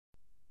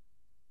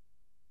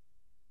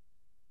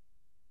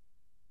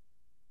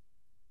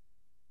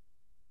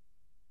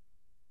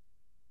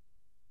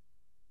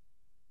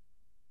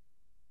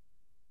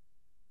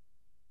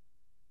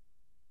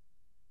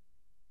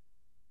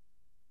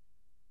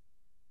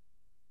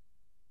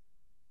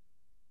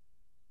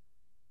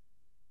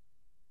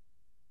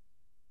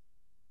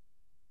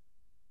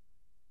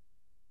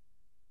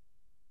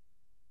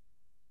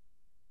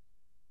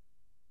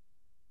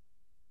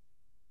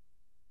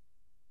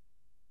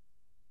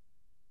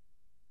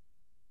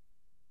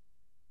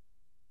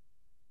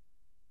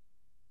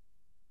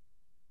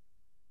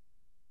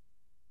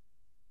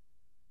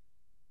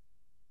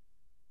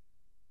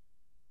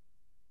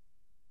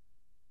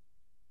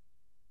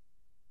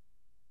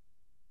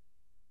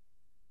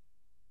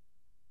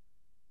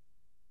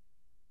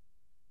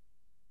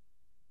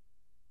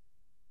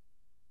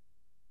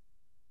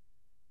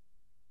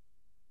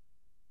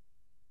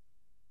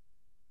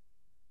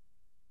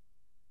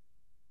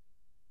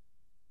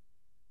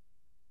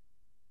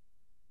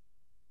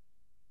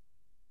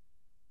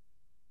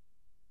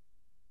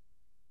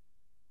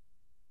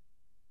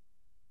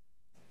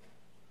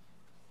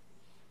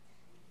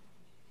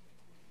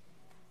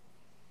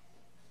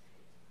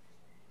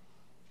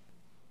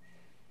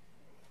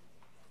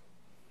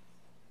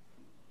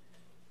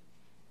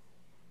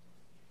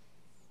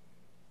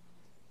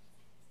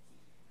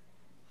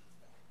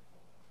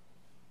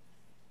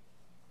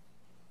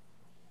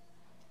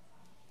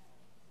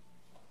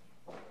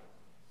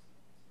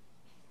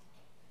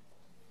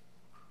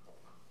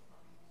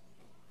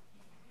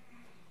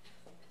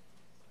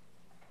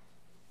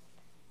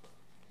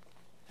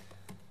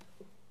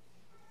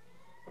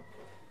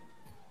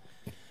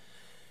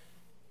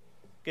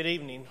Good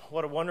evening.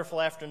 What a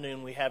wonderful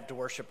afternoon we have to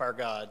worship our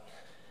God.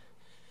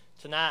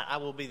 Tonight I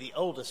will be the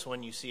oldest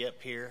one you see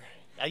up here.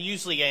 I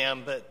usually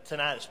am, but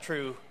tonight it's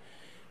true.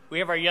 We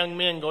have our young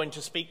men going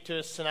to speak to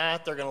us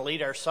tonight. They're going to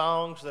lead our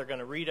songs. They're going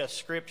to read us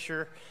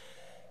scripture.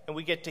 And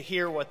we get to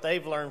hear what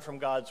they've learned from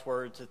God's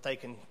words that they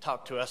can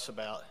talk to us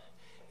about.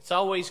 It's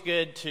always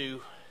good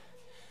to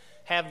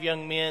have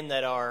young men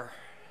that are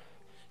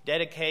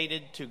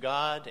dedicated to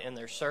God and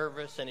their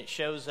service, and it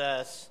shows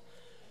us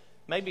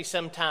maybe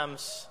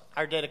sometimes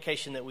our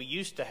dedication that we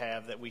used to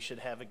have that we should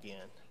have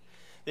again.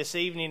 This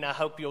evening, I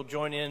hope you'll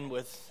join in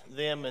with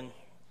them in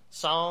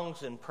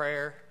songs and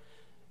prayer,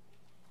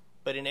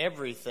 but in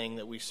everything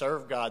that we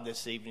serve God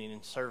this evening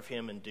and serve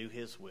Him and do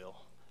His will.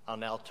 I'll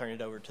now turn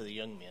it over to the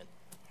young men.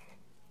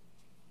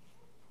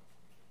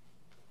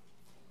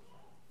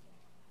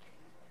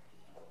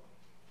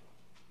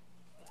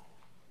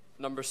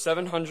 Number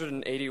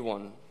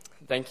 781,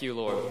 Thank You,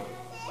 Lord.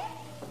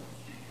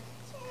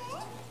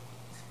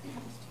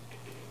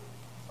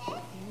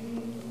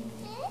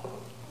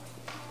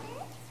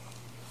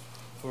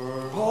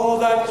 For all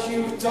that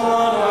you've done,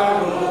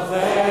 I will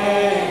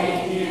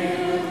thank you.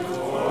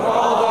 For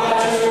all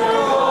that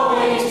you're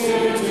going to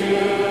do.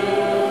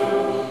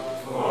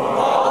 For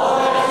all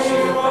that you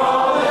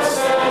promised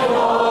and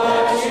all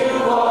that you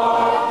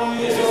are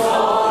is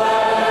all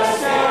that has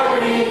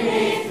carried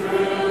me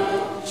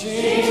through.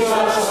 Jesus,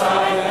 I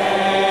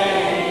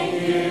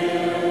thank you.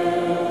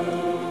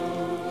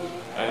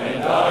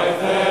 And I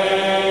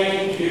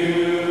thank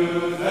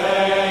you,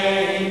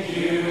 thank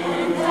you.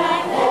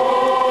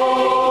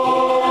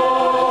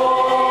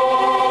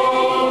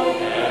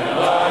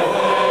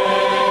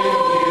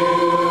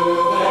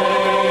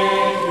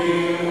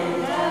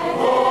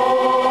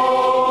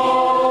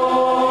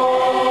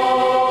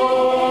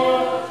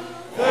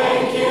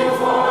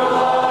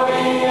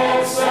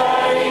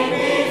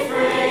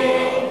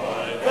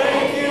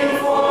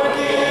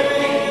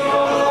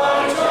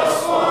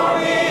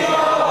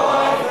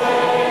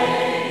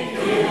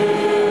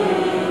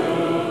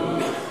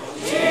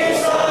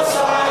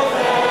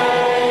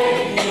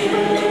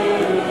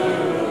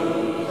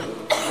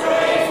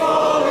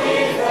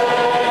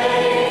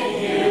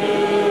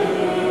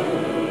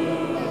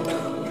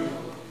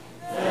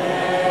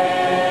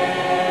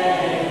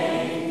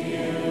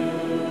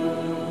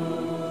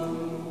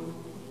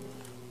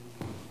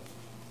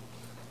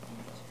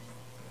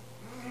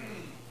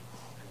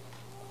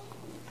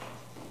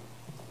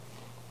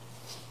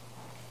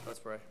 Let's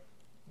pray.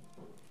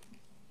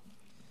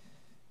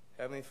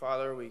 Heavenly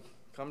Father, we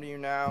come to you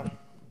now,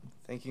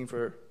 thanking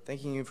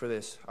you for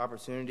this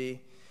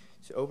opportunity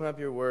to open up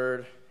your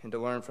word and to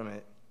learn from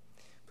it.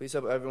 Please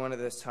help everyone at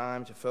this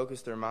time to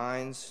focus their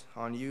minds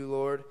on you,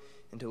 Lord,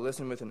 and to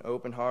listen with an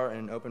open heart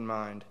and an open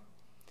mind.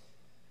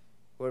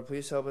 Lord,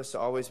 please help us to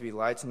always be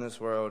lights in this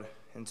world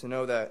and to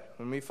know that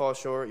when we fall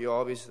short, you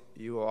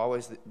will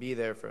always be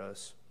there for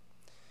us.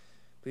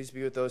 Please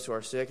be with those who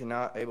are sick and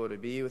not able to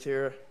be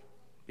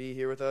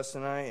here with us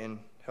tonight, and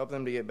help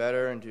them to get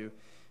better and to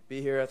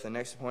be here at the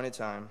next appointed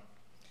time.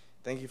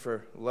 Thank you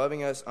for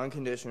loving us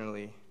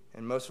unconditionally,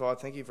 and most of all,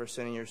 thank you for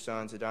sending your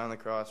Son to die on the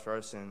cross for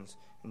our sins.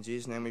 In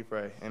Jesus' name we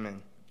pray.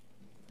 Amen.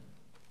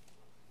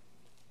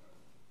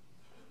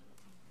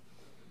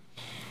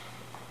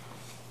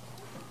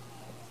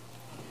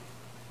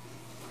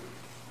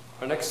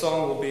 Our next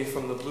song will be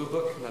from the Blue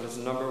Book, and that is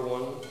number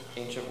 1,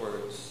 Ancient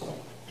Words.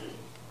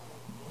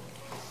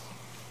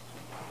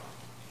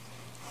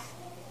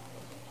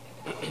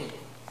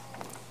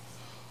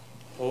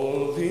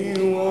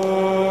 Holy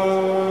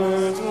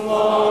words,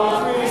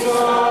 long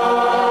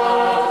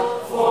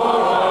preserved for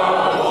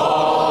our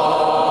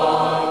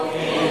walk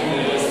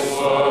in this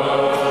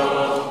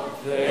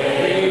world.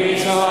 They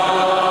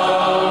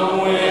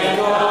resound with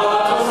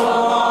God's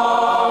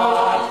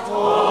heart.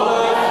 Oh,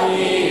 let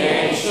the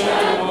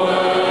ancient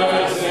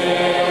words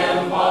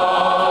impart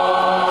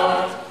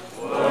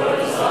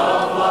words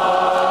of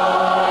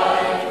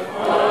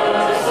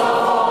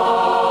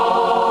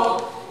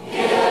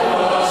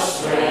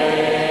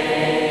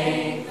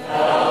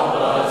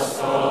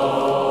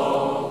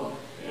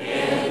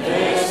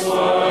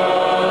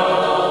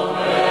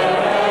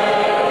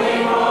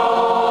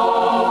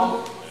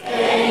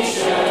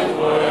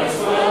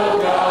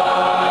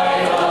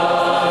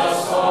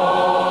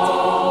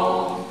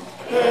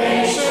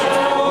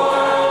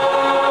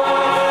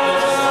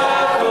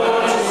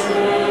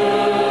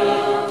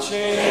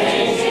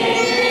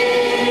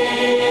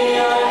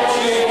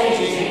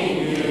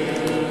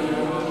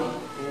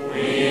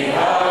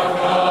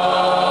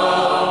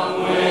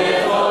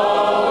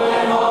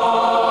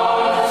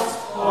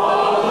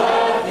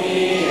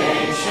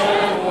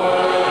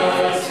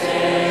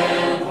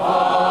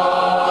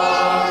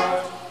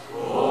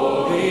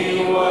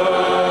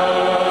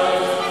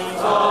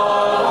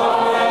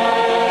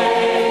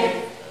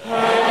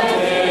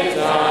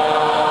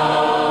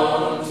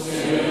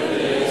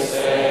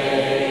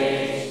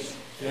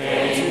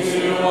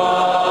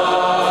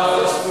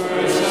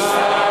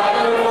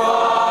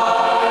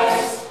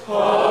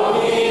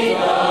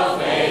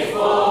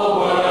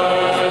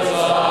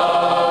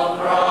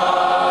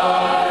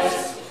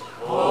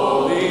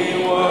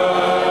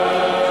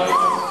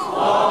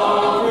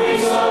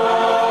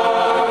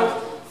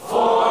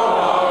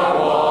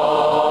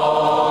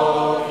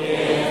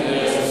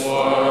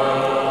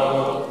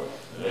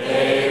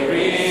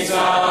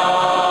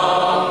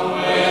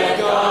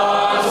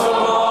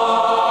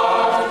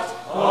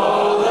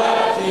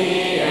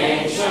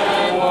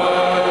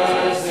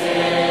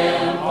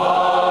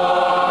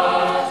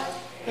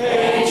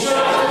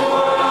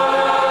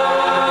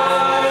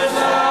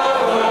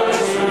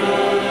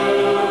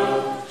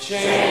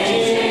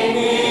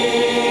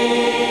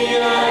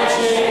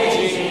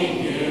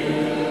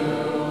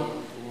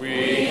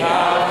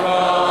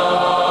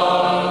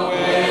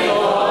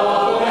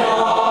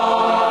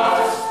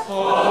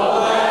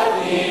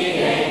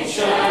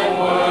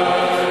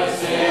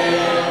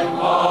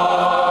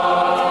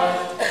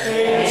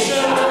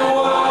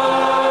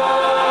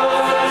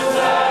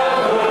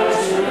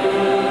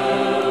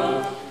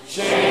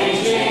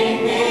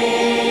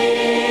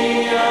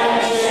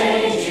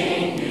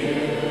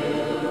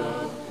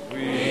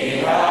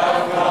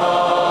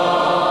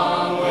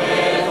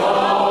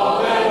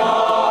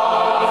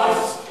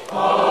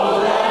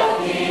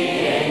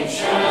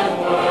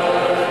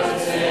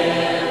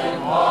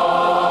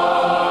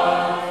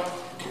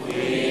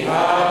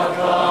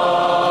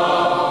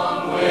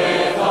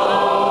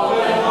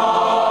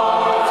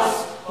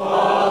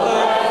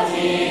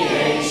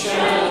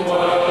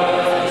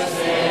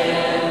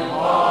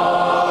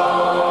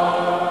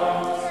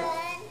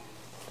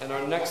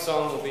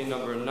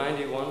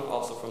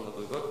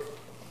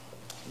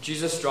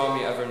Jesus, draw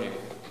me ever near.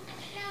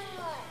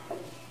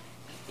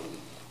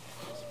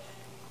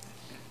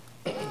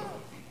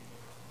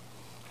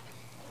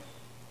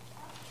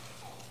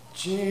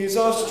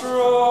 Jesus,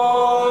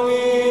 draw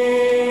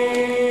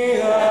me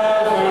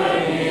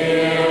ever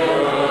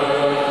nearer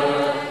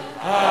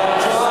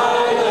as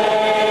I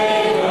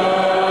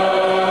labor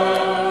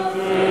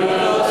through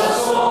the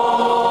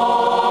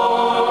storm.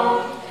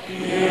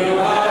 You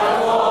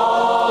have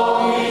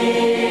called me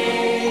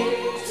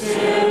to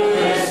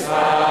this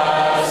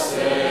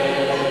passage,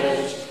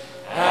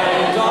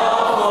 and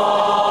I'll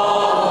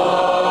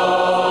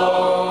follow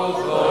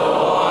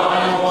though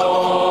I'm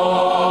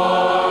worn.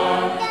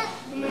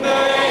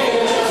 May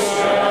this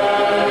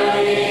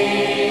journey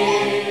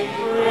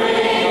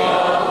bring a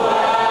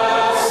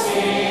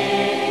blessing.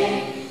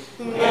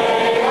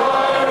 May I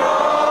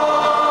rise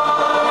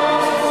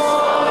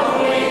on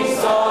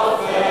wings of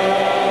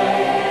faith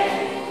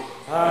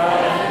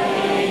at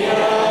the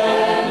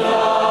end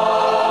of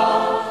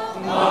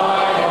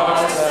my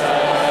heart's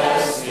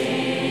testing.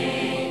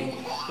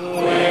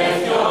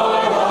 With your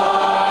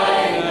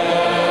likeness,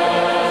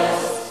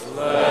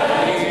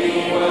 let me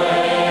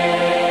wait.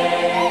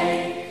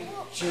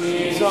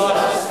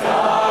 Jesus,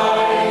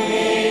 guide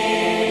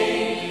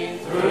me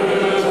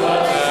through the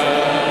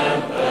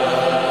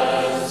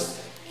tempest.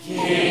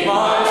 Keep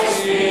my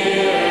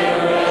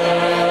spirit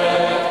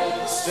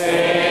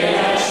staying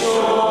at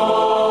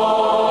shore.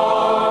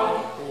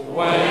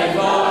 When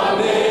the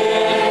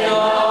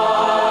midnight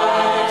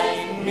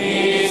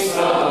meets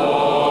the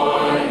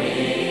morning,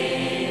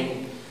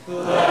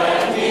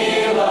 let me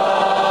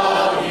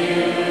love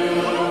you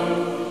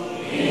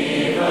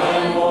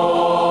even more.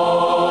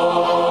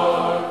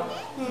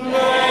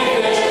 May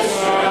this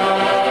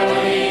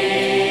journey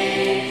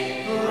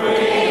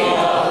bring a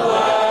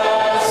blessing.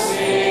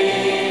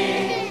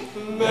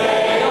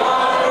 May I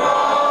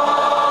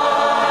rise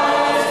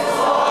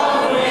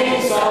on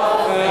wings of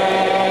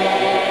faith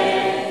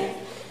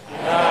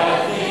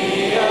at the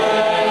end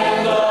of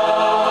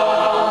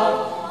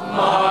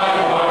my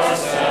heart's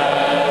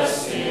testing.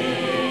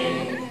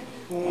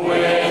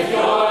 With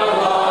your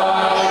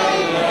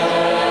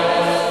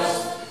likeness,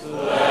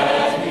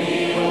 let me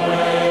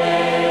wait.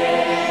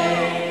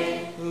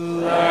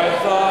 Let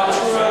the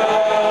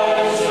treasures of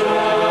the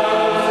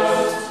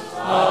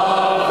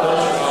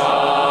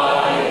trial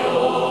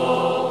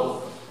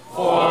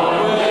form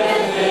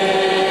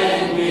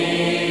within me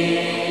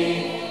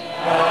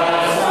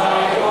as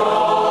I go.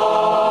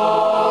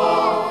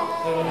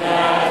 And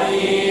at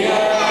the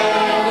end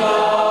of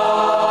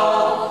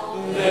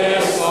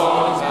this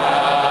long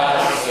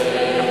passage,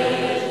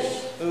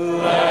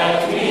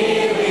 let me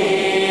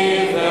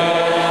leave them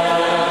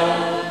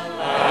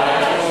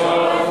at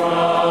your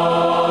throne.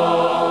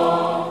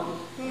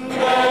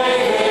 May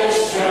this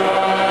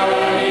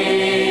journey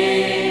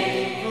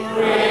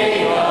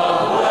bring a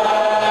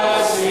blessing.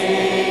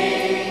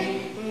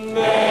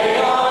 May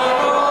I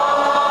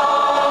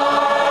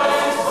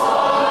rise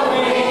on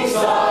wings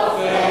of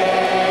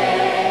faith,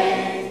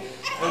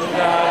 and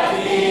at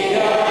the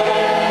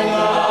end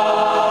of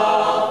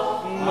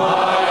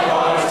my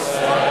heart's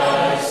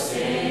testing,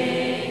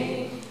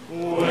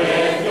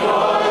 with your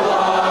likeness,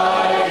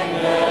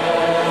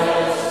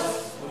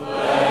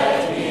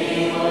 let me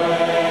wait.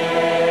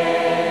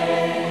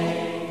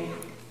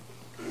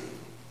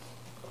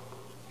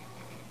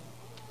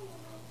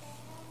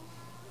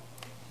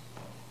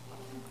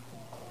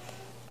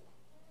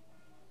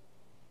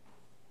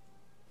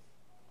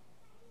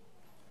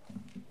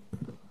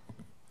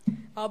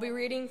 I'll be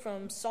reading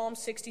from Psalm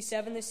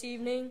 67 this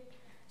evening.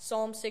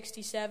 Psalm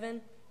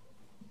 67.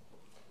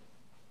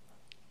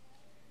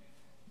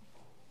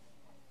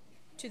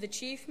 To the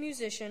chief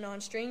musician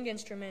on stringed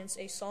instruments,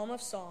 a psalm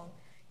of song.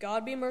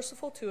 God be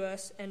merciful to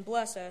us, and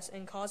bless us,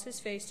 and cause his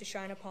face to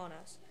shine upon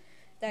us,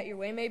 that your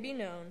way may be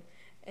known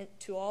and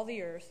to all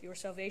the earth, your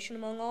salvation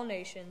among all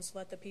nations.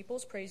 Let the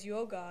peoples praise you,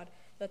 O God.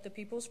 Let the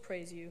peoples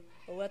praise you.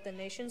 O let the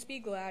nations be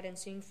glad and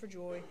sing for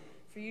joy.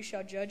 For you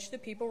shall judge the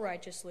people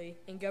righteously,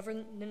 and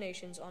govern the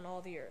nations on all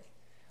the earth.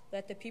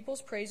 Let the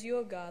peoples praise you,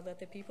 O God.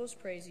 Let the peoples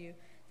praise you.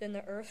 Then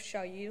the earth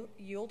shall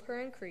yield her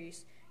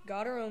increase.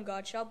 God, our own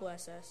God, shall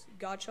bless us.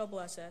 God shall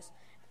bless us.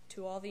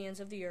 To all the ends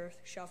of the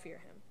earth shall fear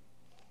him.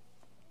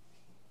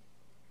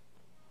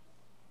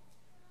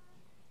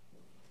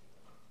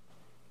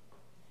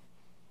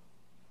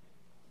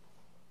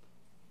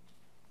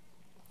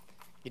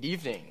 Good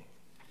evening.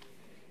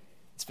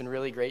 It's been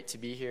really great to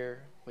be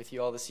here with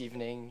you all this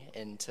evening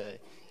and to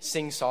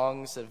sing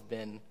songs that have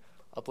been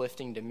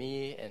uplifting to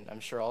me and I'm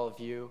sure all of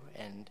you.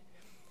 And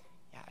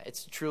yeah,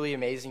 it's truly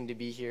amazing to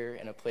be here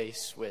in a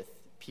place with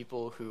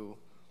people who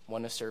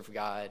want to serve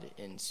God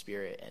in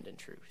spirit and in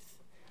truth.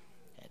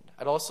 And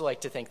I'd also like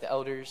to thank the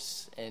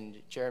elders and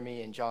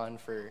Jeremy and John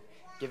for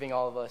giving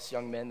all of us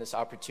young men this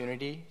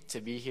opportunity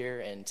to be here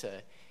and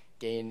to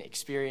gain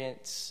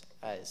experience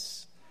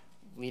as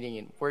leading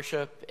in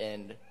worship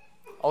and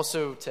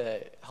also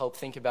to help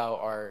think about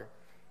our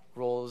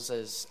roles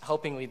as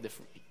helping lead the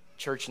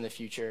church in the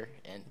future,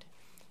 and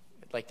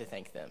I'd like to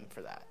thank them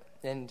for that.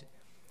 And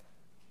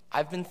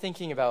I've been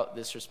thinking about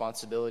this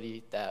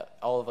responsibility that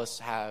all of us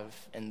have,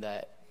 and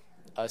that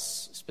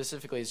us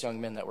specifically as young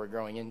men that we're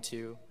growing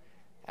into,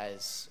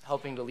 as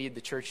helping to lead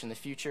the church in the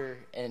future.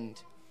 And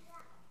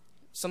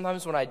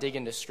sometimes when I dig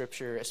into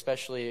Scripture,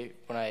 especially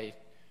when I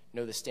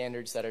know the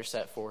standards that are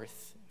set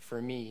forth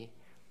for me,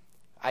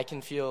 I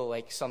can feel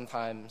like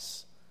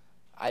sometimes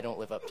I don't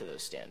live up to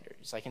those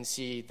standards. I can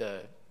see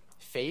the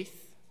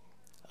faith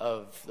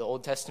of the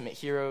Old Testament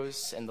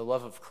heroes and the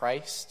love of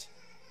Christ,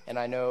 and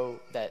I know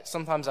that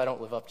sometimes I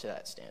don't live up to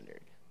that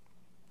standard.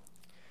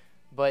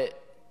 But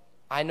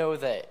I know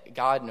that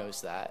God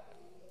knows that,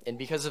 and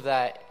because of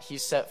that,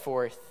 He's set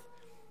forth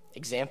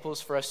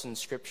examples for us in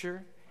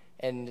Scripture,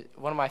 and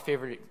one of my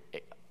favorite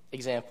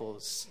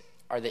examples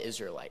are the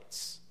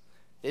Israelites.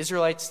 The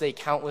Israelites, they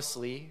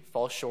countlessly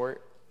fall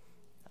short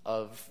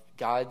of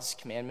God's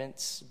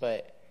commandments,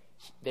 but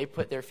they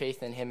put their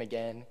faith in Him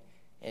again,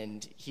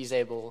 and He's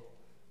able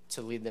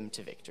to lead them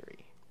to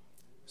victory.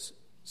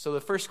 So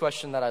the first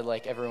question that I'd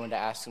like everyone to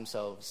ask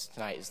themselves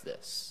tonight is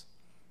this: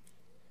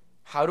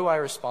 how do I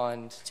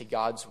respond to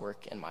God's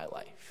work in my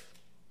life?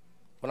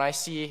 When I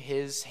see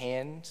His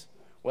hand,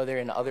 whether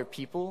in other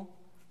people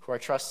who are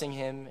trusting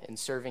Him and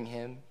serving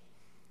Him,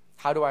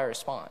 how do I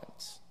respond?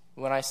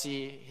 When I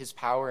see His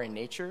power in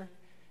nature,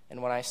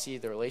 and when I see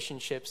the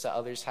relationships that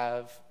others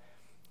have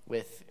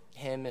with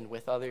Him and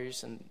with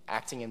others and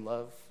acting in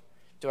love,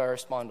 do I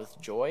respond with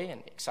joy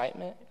and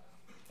excitement,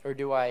 or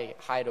do I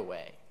hide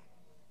away?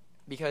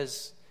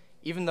 Because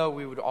even though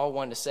we would all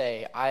want to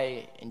say,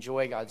 I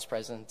enjoy God's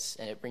presence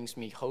and it brings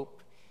me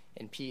hope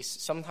and peace,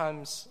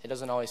 sometimes it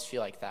doesn't always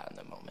feel like that in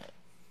the moment.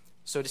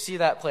 So to see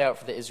that play out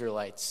for the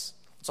Israelites,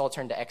 let's all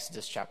turn to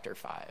Exodus chapter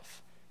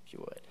 5, if you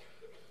would.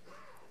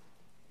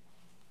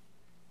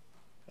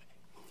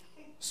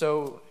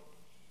 So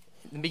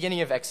in the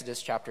beginning of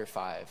Exodus chapter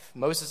 5,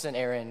 Moses and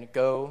Aaron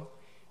go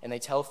and they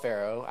tell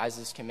Pharaoh, as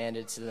is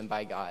commanded to them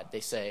by God,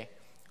 they say,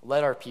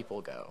 "Let our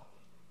people go."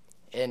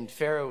 And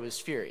Pharaoh is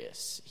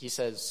furious. He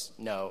says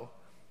no,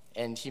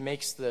 and he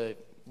makes the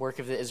work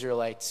of the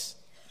Israelites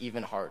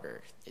even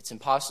harder. It's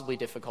impossibly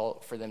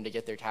difficult for them to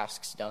get their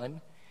tasks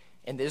done,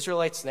 and the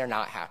Israelites, they're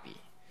not happy.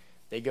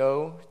 They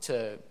go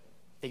to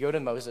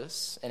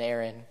Moses and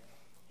Aaron,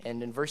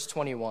 and in verse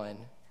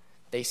 21,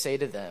 they say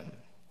to them,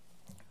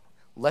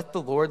 "Let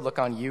the Lord look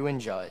on you and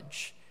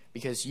judge,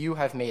 because you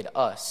have made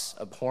us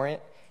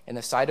abhorrent in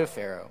the sight of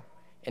Pharaoh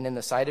and in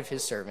the sight of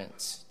his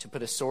servants, to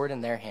put a sword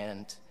in their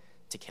hand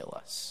to kill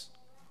us."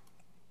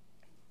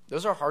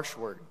 Those are harsh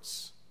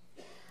words.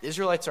 The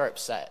Israelites are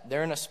upset.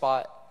 They're in a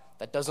spot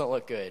that doesn't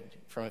look good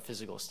from a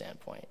physical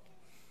standpoint.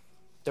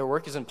 Their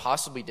work is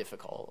impossibly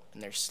difficult,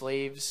 and they're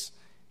slaves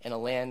in a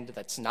land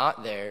that's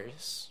not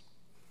theirs.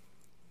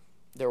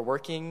 They're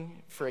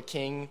working for a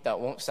king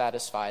that won't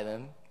satisfy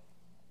them,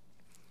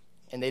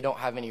 and they don't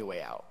have any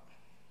way out.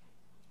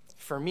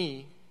 For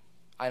me,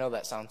 I know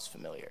that sounds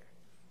familiar,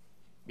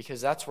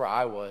 because that's where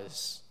I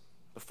was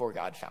before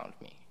God found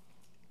me.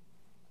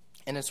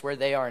 And it's where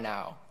they are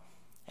now,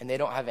 and they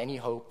don't have any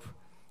hope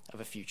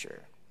of a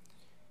future.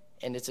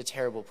 And it's a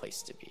terrible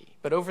place to be.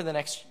 But over the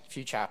next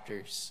few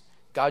chapters,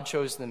 God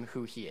shows them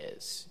who He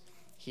is.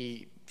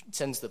 He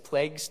sends the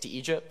plagues to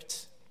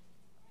Egypt,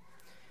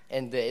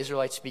 and the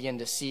Israelites begin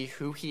to see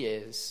who He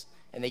is,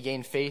 and they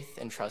gain faith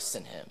and trust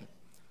in Him.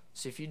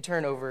 So if you'd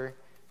turn over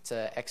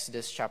to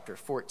Exodus chapter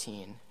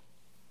 14,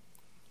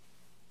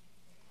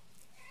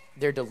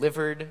 they're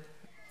delivered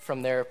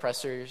from their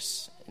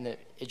oppressors and the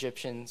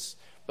Egyptians,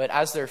 but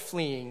as they're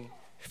fleeing,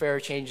 Pharaoh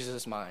changes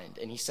his mind,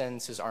 and he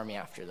sends his army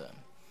after them.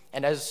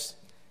 And as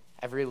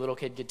every little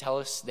kid could tell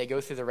us, they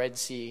go through the Red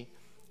Sea,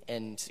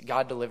 and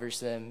God delivers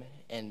them,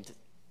 and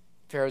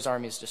Pharaoh's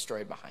army is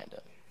destroyed behind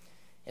him.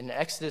 In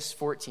Exodus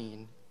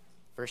 14,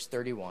 verse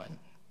 31,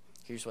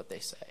 here's what they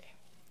say.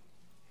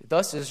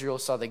 "Thus Israel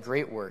saw the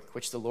great work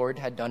which the Lord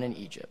had done in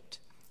Egypt.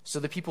 So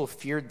the people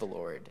feared the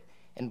Lord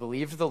and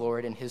believed the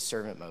Lord and his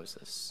servant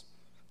Moses.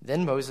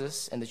 Then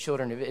Moses and the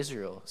children of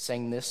Israel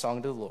sang this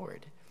song to the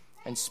Lord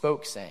and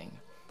spoke,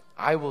 saying,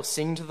 'I will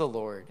sing to the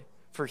Lord,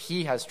 for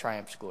he has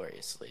triumphed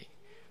gloriously.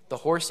 The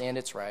horse and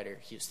its rider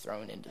he has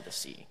thrown into the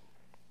sea.'"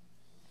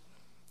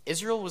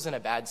 Israel was in a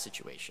bad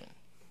situation.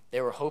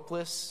 They were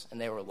hopeless, and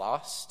they were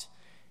lost,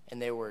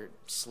 and they were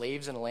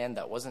slaves in a land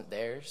that wasn't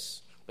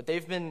theirs. But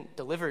they've been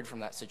delivered from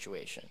that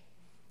situation.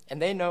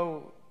 And they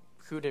know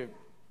who to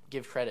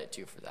give credit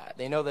to for that.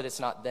 They know that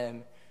it's not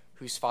them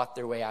who's fought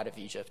their way out of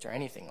Egypt or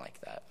anything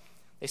like that.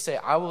 They say,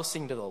 "I will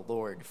sing to the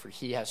Lord, for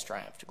he has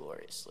triumphed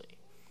gloriously."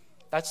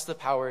 That's the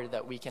power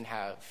that we can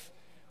have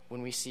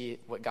when we see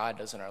what God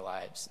does in our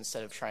lives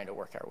instead of trying to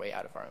work our way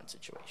out of our own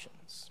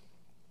situations.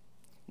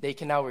 They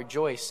can now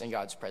rejoice in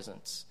God's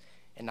presence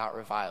and not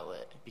revile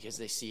it because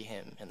they see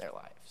Him in their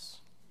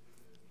lives.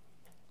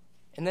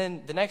 And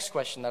then the next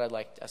question that I'd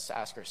like us to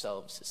ask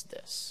ourselves is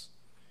this: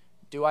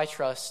 do I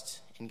trust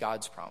in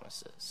God's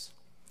promises?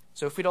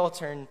 So if we'd all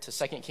turn to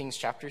 2 Kings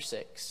chapter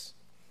 6,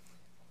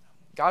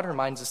 God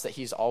reminds us that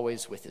He's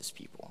always with His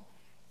people.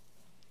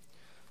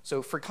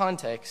 So for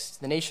context,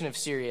 the nation of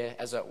Syria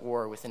is at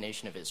war with the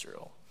nation of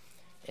Israel.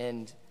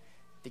 And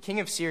the king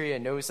of Syria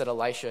knows that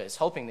Elisha is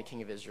helping the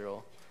king of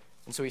Israel,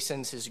 and so he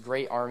sends his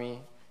great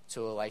army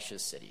to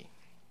Elisha's city.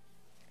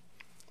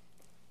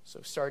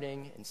 So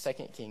starting in 2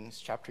 Kings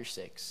chapter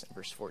 6,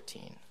 verse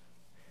 14.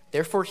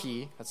 Therefore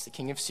he, that's the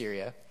king of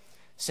Syria,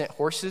 sent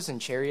horses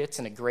and chariots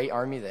and a great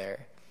army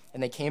there,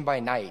 and they came by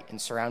night and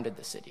surrounded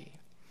the city.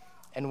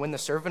 And when the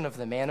servant of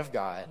the man of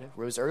God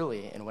rose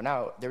early and went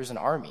out, there was an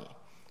army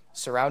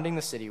surrounding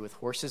the city with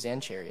horses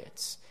and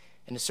chariots.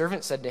 And the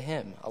servant said to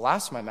him,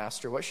 Alas, my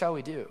master, what shall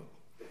we do?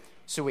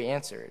 So he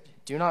answered,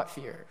 Do not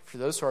fear, for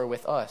those who are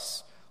with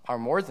us are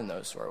more than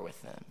those who are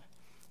with them.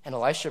 And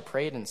Elisha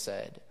prayed and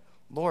said,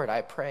 Lord,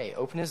 I pray,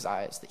 open his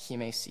eyes that he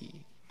may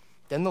see.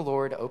 Then the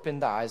Lord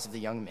opened the eyes of the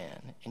young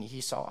man, and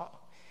he saw.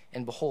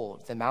 And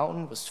behold, the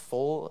mountain was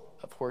full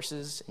of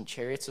horses and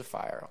chariots of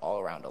fire all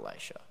around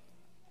Elisha.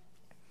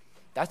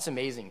 That's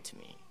amazing to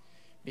me,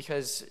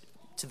 because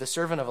to the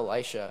servant of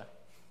Elisha,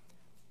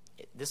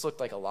 this looked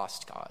like a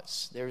lost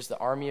cause. There was the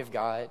army of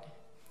God,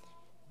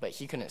 but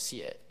he couldn't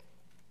see it.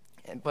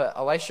 But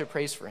Elisha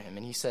prays for him,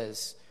 and he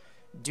says,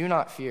 Do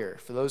not fear,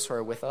 for those who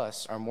are with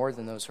us are more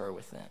than those who are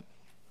with them.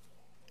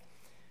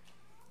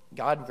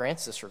 God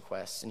grants this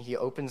request, and he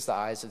opens the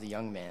eyes of the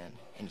young man,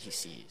 and he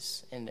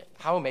sees. And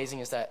how amazing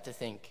is that, to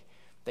think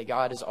that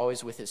God is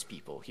always with his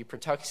people. He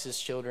protects his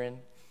children,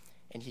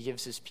 and he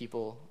gives his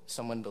people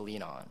someone to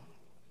lean on.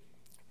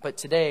 But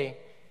today,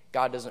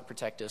 God doesn't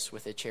protect us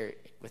with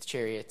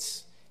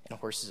chariots and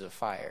horses of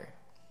fire.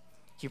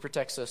 He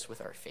protects us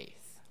with our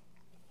faith.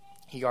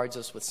 He guards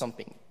us with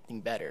something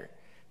better.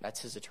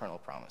 That's his eternal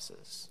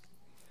promises.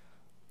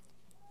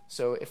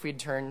 So if we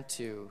turn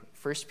to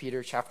 1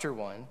 Peter chapter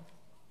 1,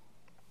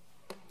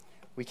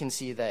 we can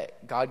see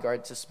that God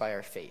guards us by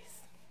our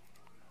faith.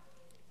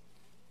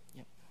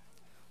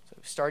 So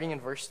starting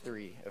in verse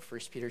 3 of 1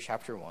 Peter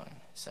chapter 1, it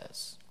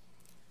says,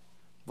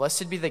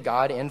 Blessed be the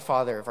God and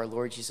Father of our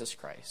Lord Jesus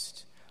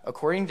Christ.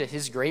 According to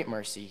his great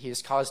mercy, he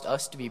has caused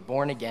us to be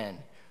born again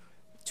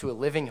to a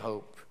living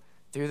hope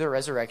through the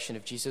resurrection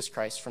of Jesus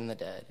Christ from the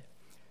dead,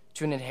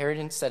 to an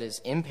inheritance that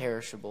is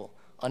imperishable,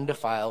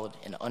 undefiled,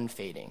 and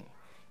unfading,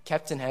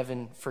 kept in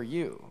heaven for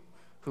you,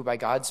 who by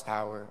God's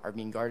power are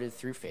being guarded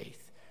through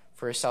faith,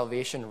 for a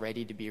salvation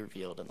ready to be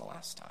revealed in the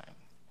last time.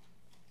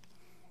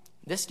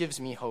 This gives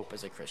me hope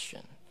as a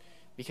Christian,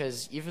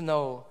 because even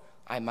though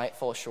I might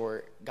fall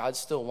short, God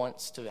still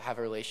wants to have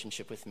a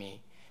relationship with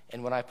me,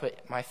 and when I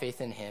put my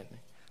faith in him,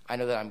 I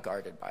know that I'm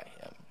guarded by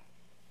him.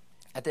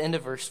 At the end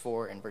of verse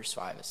 4 and verse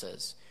 5, it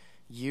says,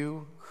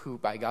 You who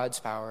by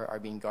God's power are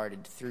being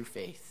guarded through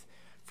faith,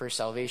 for a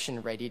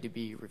salvation ready to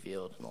be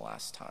revealed in the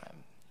last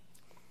time.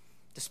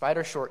 Despite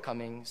our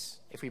shortcomings,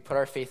 if we put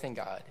our faith in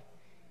God,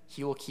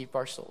 he will keep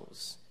our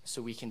souls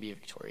so we can be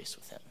victorious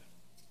with him.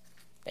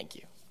 Thank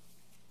you.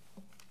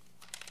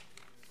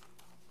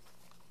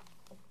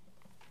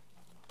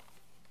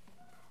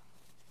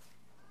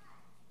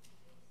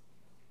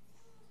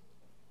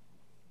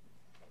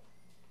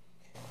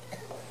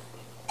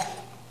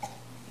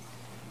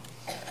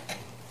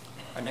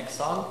 Our next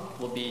song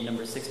will be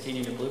number 16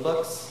 in your blue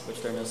books,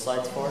 which there are no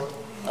slides for.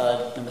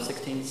 Number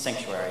 16,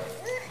 Sanctuary.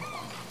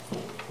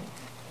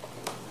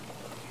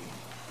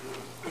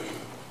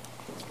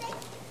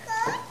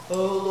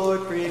 Oh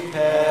Lord,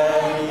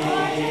 prepare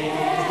me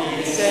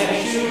a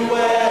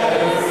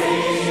sanctuary,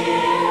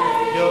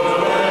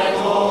 pure and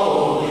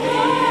holy,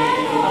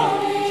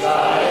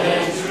 tried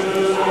and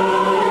true.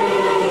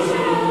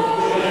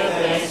 With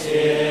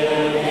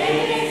thanksgiving,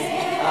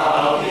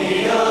 I'll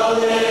be a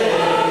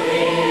living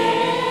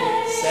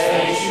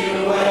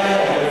sanctuary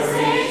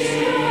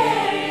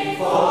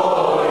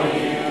for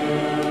you.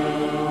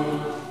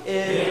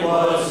 It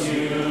was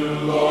you,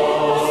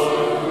 Lord,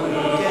 who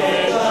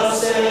gave the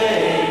Savior.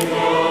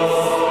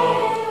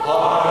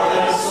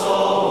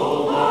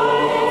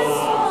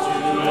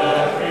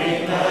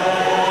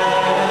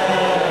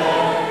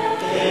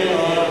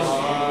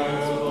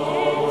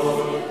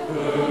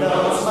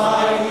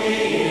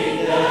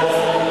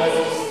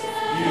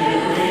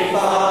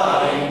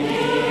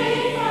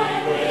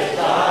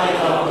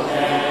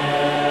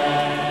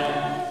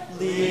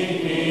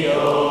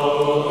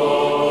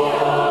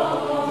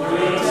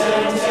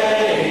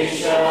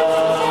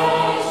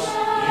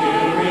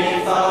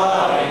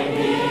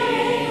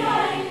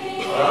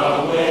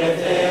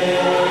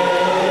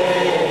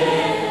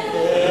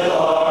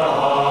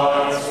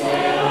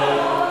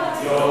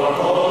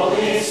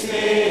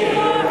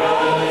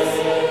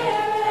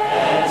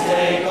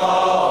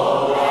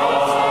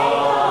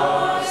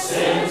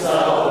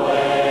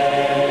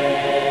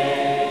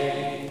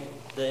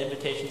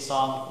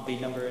 Song will be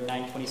number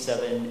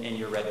 927 in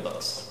your red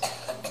books.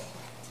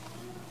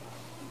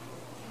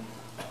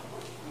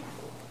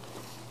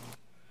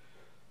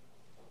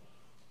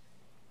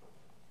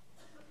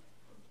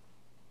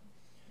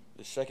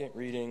 The second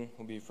reading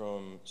will be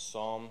from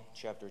Psalm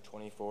chapter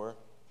 24.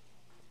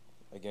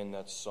 Again,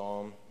 that's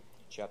Psalm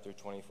chapter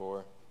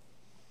 24.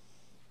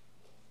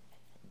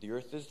 The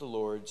earth is the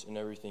Lord's and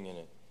everything in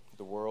it,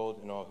 the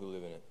world and all who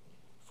live in it.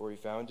 For he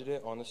founded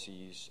it on the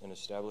seas and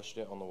established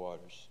it on the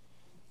waters.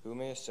 Who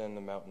may ascend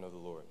the mountain of the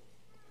Lord?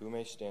 who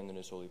may stand in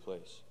his holy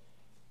place?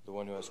 The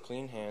one who has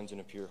clean hands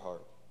and a pure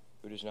heart,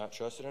 who does not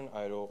trust in an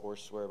idol or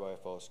swear by a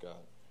false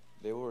god.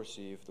 They will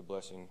receive the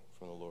blessing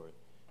from the Lord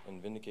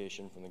and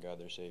vindication from the God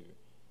their Savior.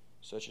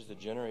 Such is the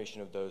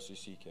generation of those who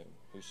seek him,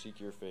 who seek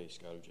your face,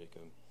 God of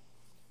Jacob.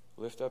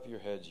 Lift up your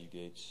heads, you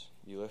gates.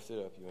 Be lifted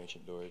up, you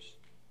ancient doors,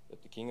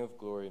 that the King of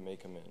glory may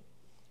come in.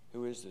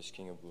 Who is this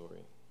King of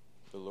glory?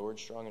 The Lord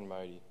strong and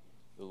mighty,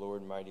 the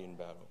Lord mighty in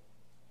battle.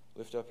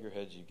 Lift up your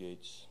heads, you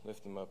gates.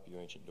 Lift them up, you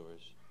ancient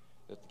doors,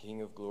 that the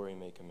King of glory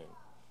may come in.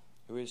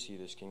 Who is he,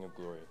 this King of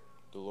glory?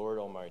 The Lord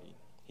Almighty.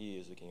 He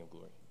is the King of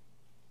glory.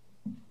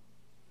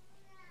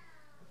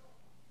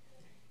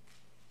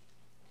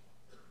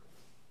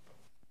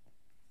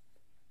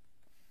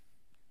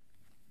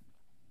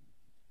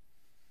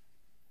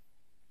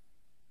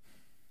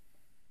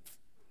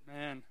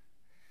 Man,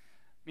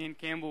 me and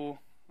Campbell,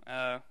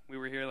 we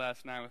were here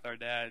last night with our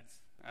dads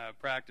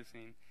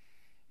practicing,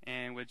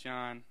 and with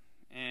John,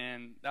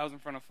 and that was in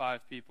front of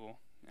 5 people,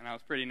 and I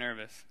was pretty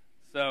nervous.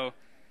 So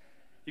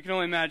you can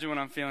only imagine what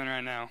I'm feeling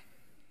right now.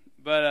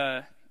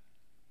 But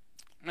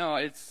no,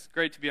 it's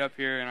great to be up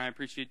here, and I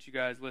appreciate you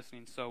guys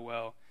listening so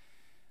well.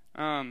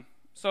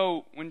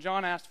 So when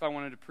John asked if I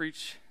wanted to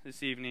preach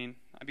this evening,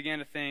 I began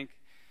to think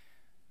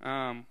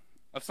of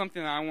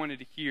something that I wanted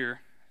to hear.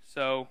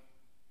 So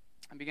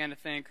I began to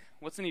think,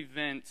 what's an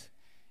event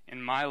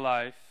in my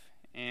life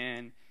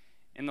and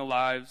in the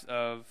lives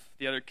of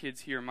the other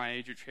kids here my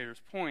age at Traders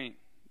Point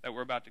that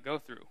we're about to go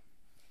through?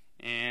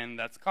 And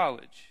that's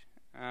college.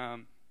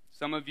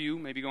 Some of you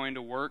may be going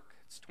to work.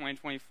 It's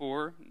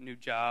 2024, new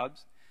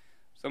jobs.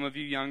 Some of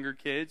you younger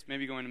kids may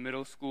be going to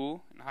middle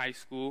school and high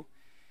school.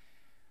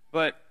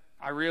 But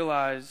I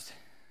realized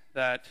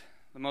that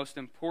the most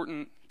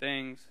important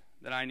things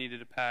that I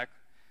needed to pack,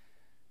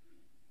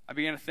 I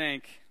began to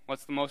think,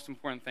 what's the most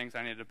important things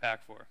I needed to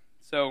pack for?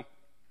 So,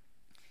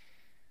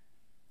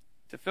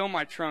 to fill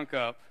my trunk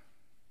up,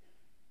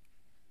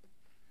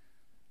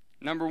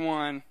 number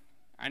 1,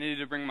 I needed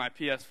to bring my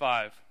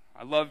PS5.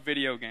 I love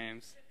video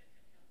games.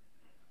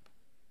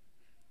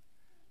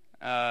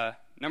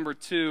 Number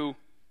 2,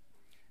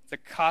 it's a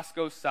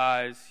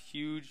Costco-size,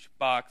 huge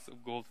box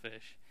of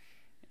goldfish.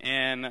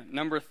 And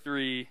number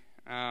 3,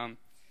 I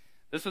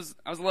was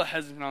a little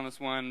hesitant on this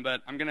one,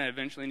 but I'm going to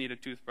eventually need a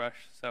toothbrush,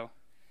 so.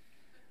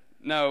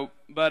 No,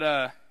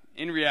 but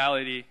in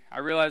reality, I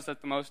realized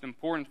that the most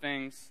important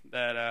things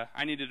that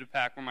I needed to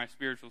pack were my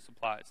spiritual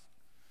supplies.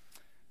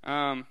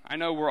 I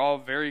know we're all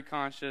very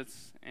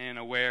conscious and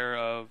aware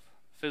of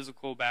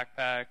physical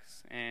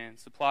backpacks and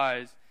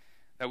supplies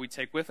that we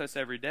take with us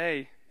every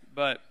day,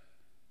 but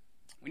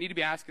we need to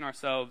be asking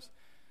ourselves,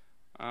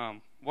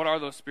 what are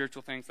those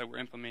spiritual things that we're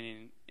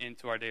implementing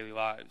into our daily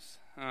lives?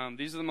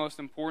 These are the most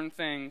important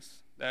things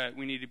that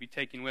we need to be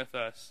taking with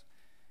us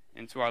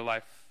into our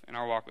life and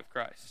our walk with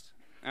Christ.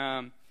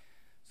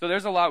 So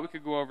there's a lot we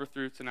could go over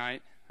through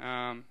tonight.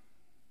 I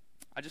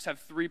just have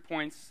 3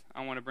 points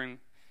I want to bring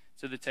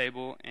to the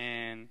table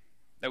and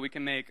that we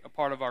can make a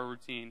part of our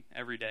routine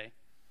every day.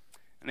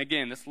 And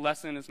again, this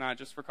lesson is not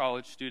just for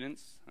college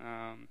students.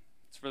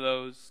 It's for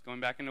those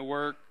going back into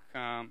work.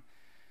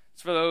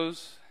 It's for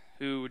those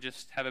who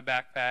just have a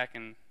backpack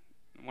and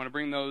want to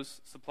bring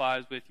those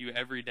supplies with you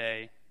every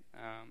day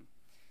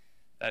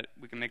that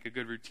we can make a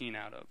good routine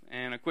out of.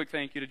 And a quick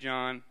thank you to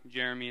John,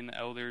 Jeremy, and the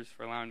elders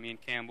for allowing me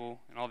and Campbell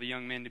and all the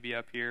young men to be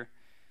up here.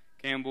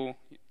 Campbell,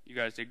 you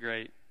guys did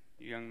great.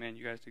 You young men,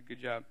 you guys did a good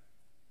job.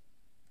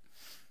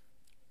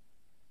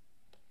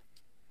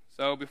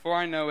 So before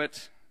I know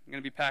it, I'm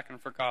going to be packing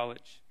for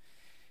college.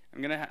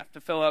 I'm going to have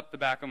to fill up the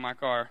back of my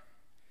car.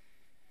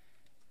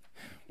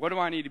 What do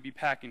I need to be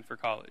packing for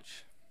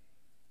college?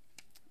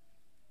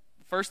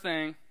 The first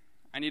thing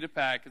I need to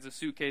pack is a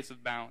suitcase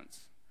of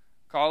balance.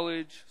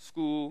 College,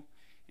 school,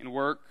 and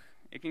work,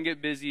 it can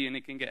get busy and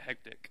it can get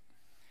hectic.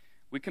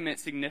 We commit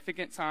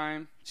significant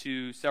time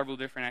to several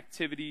different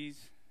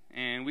activities,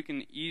 and we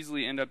can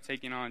easily end up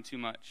taking on too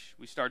much.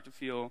 We start to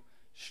feel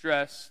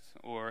stressed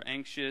or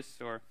anxious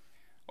or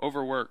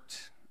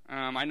overworked.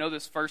 I know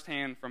this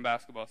firsthand from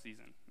basketball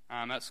season.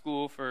 I'm at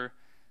school for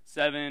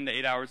 7 to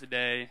 8 hours a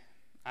day.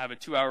 I have a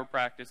 2-hour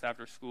practice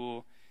after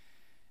school.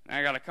 And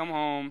I got to come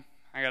home.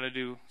 I got to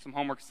do some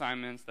homework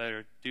assignments that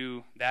are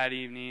due that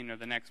evening or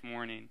the next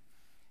morning.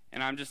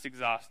 And I'm just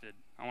exhausted.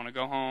 I want to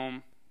go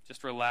home,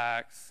 just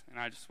relax, and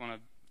I just want to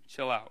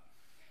chill out.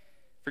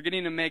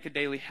 Forgetting to make a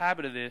daily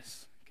habit of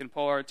this can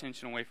pull our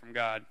attention away from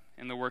God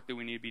and the work that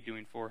we need to be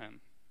doing for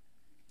Him.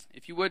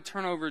 If you would,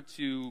 turn over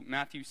to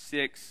Matthew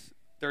 6,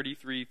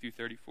 33 through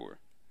 34.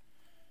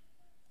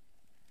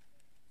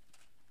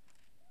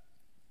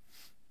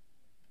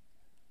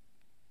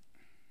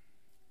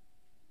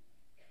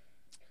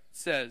 It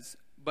says,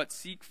 "But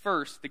seek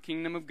first the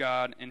kingdom of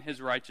God and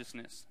His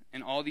righteousness,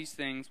 and all these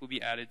things will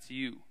be added to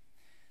you.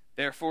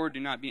 Therefore do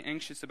not be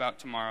anxious about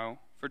tomorrow,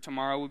 for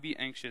tomorrow will be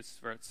anxious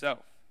for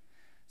itself.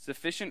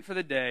 Sufficient for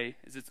the day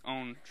is its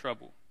own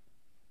trouble."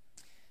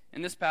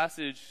 In this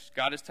passage,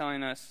 God is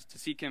telling us to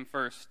seek Him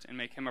first and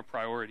make Him a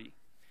priority.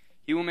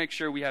 He will make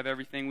sure we have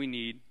everything we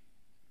need.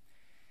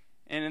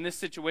 And in this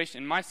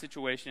situation, in my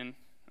situation,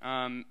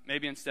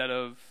 maybe instead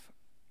of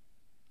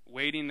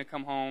waiting to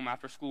come home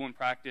after school and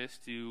practice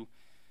to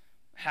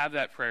have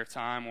that prayer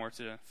time or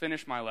to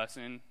finish my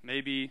lesson,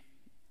 maybe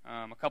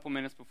a couple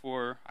minutes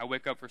before I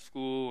wake up for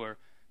school, or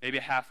maybe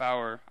a half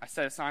hour, I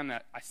set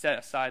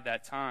aside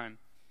that time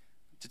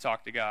to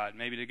talk to God,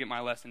 maybe to get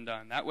my lesson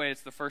done. That way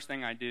it's the first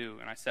thing I do,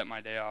 and I set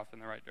my day off in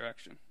the right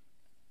direction.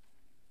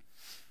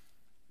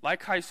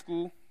 Like high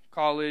school,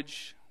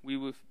 college, we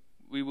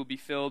will be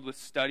filled with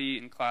study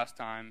and class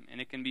time,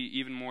 and it can be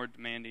even more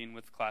demanding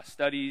with class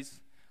studies,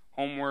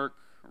 homework,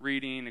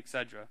 reading,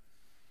 etc.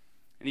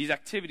 And these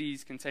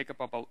activities can take up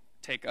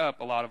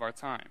a lot of our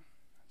time.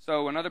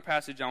 So another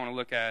passage I want to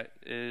look at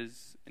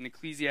is in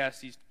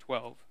Ecclesiastes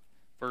 12,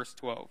 verse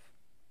 12.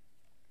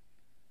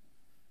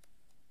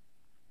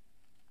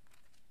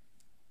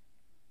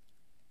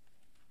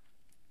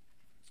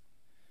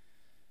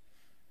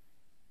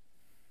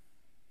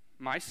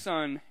 My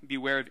son,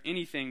 beware of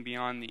anything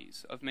beyond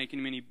these, of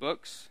making many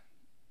books.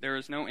 There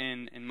is no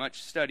end, and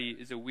much study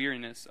is a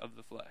weariness of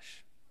the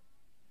flesh.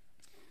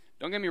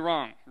 Don't get me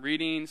wrong,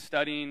 reading,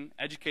 studying,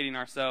 educating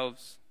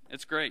ourselves,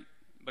 it's great.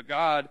 But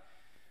God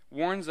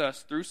warns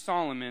us through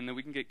Solomon that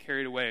we can get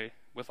carried away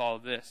with all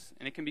of this,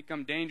 and it can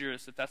become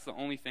dangerous if that's the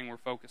only thing we're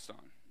focused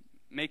on.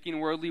 Making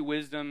worldly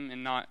wisdom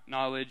and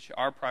knowledge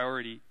our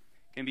priority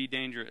can be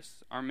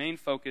dangerous. Our main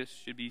focus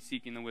should be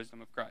seeking the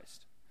wisdom of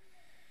Christ.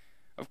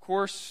 Of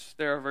course,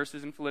 there are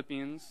verses in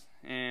Philippians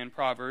and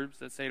Proverbs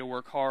that say to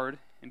work hard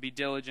and be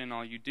diligent in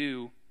all you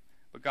do,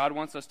 but God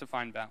wants us to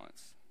find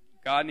balance.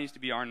 God needs to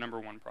be our number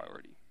one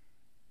priority.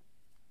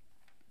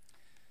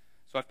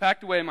 So I've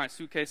packed away my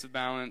suitcase of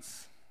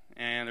balance,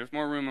 and there's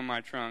more room in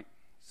my trunk.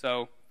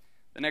 So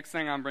the next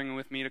thing I'm bringing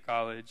with me to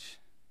college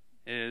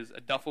is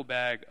a duffel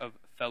bag of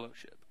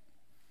fellowship.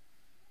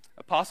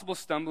 A possible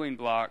stumbling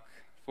block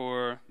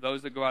for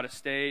those that go out of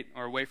state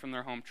or away from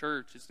their home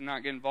church is to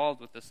not get involved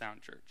with the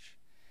Sound Church.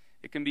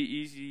 It can be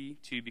easy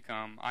to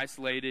become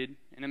isolated,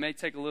 and it may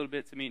take a little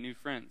bit to meet new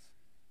friends.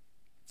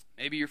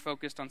 Maybe you're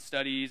focused on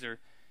studies or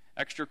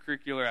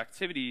extracurricular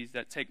activities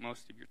that take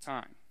most of your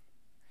time.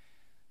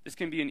 This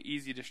can be an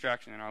easy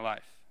distraction in our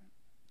life.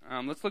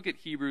 Let's look at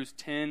Hebrews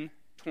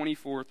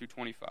 10:24 through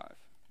 25.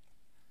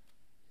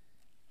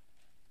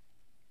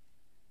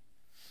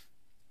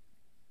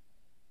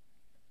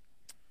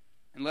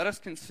 And let us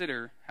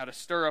consider how to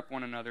stir up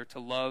one another to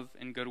love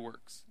and good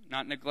works,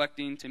 not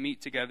neglecting to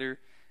meet together,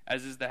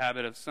 as is the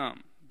habit of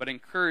some, but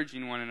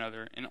encouraging one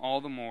another, and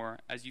all the more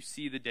as you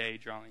see the day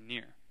drawing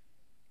near.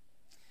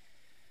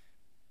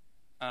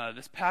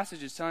 This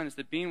passage is telling us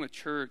that being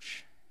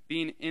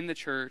in the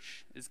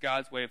church, is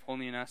God's way of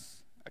holding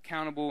us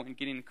accountable and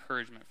getting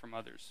encouragement from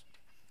others.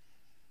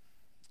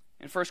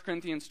 In 1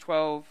 Corinthians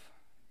 12,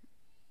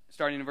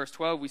 starting in verse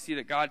 12, we see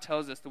that God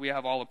tells us that we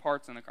have all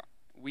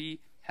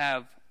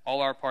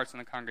our parts in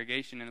the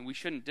congregation, and we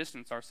shouldn't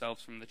distance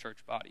ourselves from the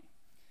church body.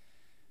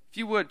 If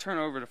you would, turn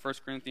over to 1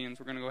 Corinthians.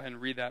 We're going to go ahead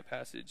and read that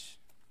passage.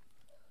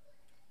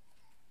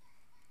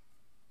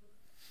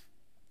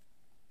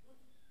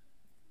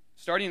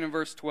 Starting in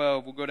verse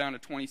 12, we'll go down to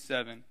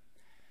 27.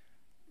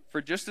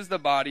 For just as the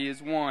body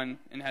is one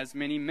and has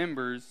many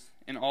members,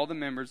 and all the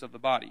members of the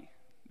body,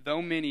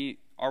 though many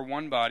are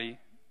one body,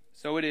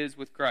 so it is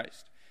with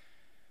Christ.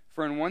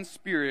 For in one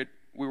Spirit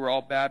we were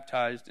all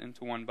baptized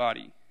into one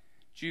body,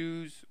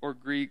 Jews or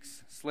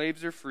Greeks,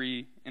 slaves or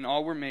free, and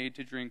all were made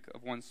to drink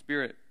of one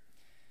Spirit.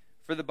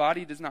 For the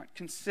body does not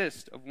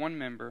consist of one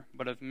member,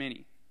 but of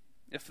many.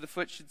 If the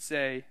foot should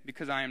say,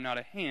 because I am not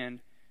a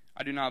hand,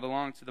 I do not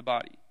belong to the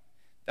body,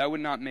 that would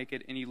not make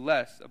it any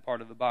less a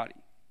part of the body.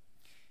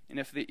 And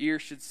if the ear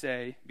should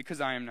say, because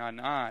I am not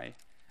an eye,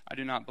 I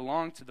do not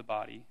belong to the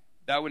body,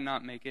 that would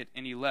not make it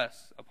any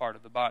less a part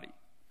of the body.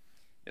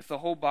 If the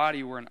whole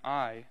body were an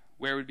eye,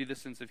 where would be the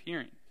sense of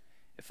hearing?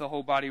 If the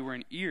whole body were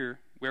an ear,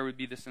 where would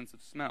be the sense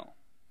of smell?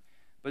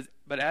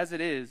 But as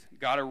it is,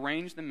 God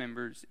arranged the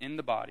members in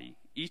the body,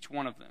 each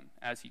one of them,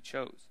 as he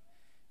chose.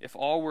 If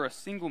all were a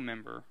single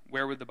member,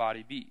 where would the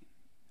body be?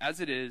 As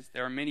it is,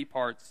 there are many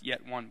parts,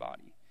 yet one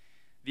body.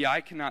 The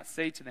eye cannot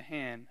say to the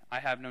hand, I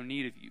have no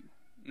need of you,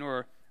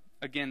 nor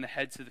again the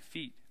head to the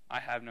feet, I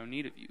have no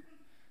need of you.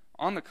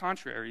 On the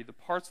contrary, the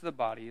parts of the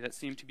body that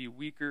seem to be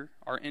weaker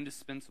are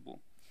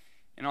indispensable,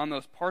 and on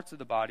those parts of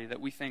the body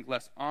that we think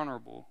less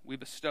honorable, we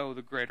bestow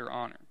the greater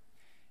honor.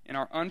 And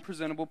our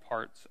unpresentable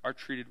parts are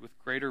treated with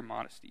greater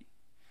modesty,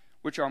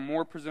 which our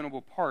more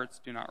presentable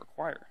parts do not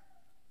require.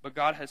 But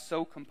God has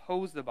so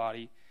composed the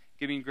body,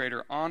 giving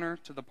greater honor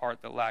to the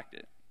part that lacked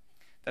it,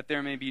 that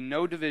there may be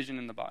no division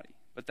in the body,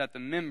 but that the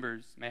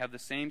members may have the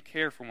same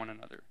care for one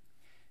another.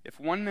 If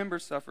one member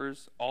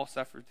suffers, all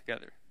suffer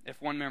together.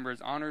 If one member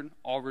is honored,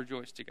 all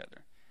rejoice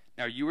together.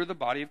 Now you are the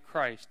body of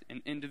Christ,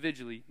 and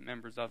individually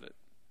members of it.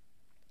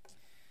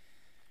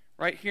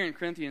 Right here in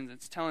Corinthians,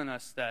 it's telling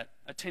us that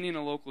attending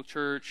a local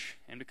church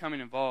and becoming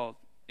involved,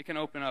 it can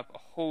open up a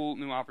whole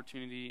new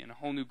opportunity and a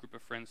whole new group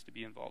of friends to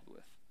be involved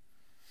with.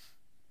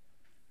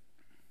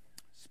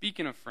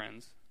 Speaking of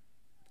friends,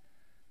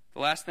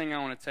 the last thing I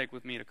want to take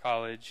with me to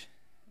college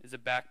is a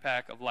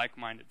backpack of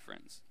like-minded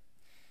friends.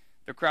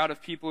 The crowd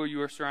of people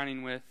you are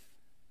surrounding with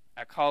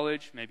at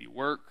college, maybe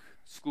work,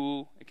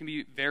 school, it can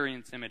be very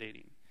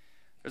intimidating.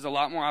 There's a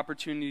lot more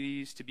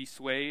opportunities to be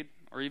swayed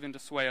or even to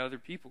sway other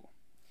people.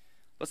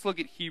 Let's look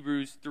at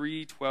Hebrews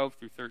 3:12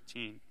 through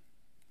 13.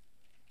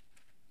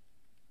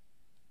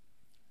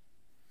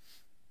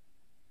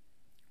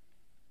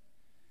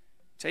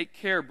 Take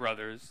care,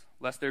 brothers,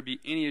 lest there be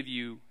any of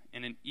you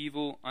in an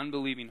evil,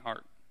 unbelieving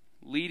heart,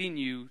 leading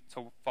you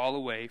to fall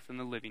away from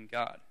the living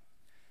God.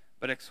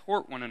 But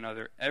exhort one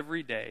another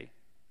every day,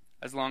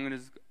 as long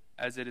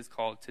as it is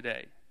called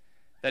today,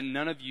 that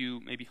none of you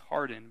may be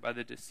hardened by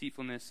the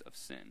deceitfulness of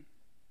sin.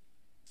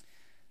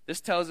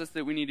 This tells us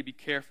that we need to be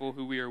careful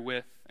who we are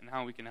with and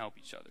how we can help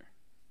each other.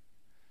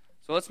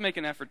 So let's make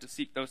an effort to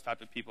seek those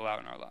type of people out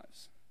in our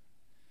lives.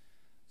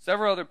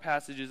 Several other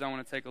passages I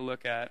want to take a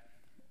look at.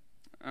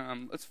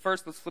 Let's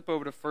flip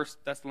over to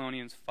 1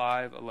 Thessalonians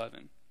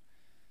 5:11.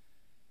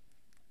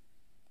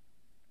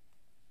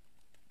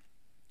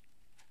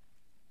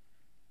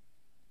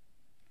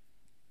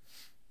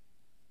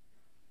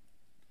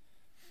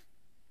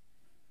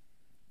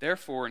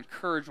 Therefore,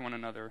 encourage one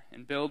another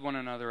and build one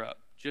another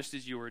up, just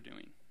as you are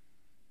doing.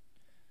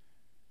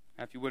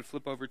 Now, if you would,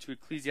 flip over to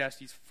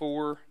Ecclesiastes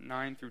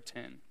 4:9 through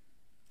 10.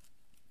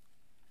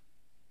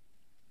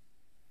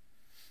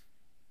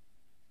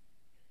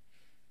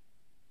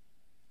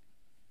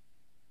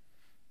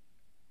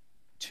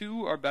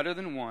 Two are better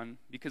than one,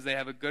 because they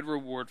have a good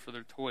reward for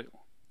their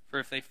toil. For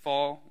if they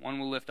fall, one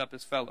will lift up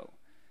his fellow.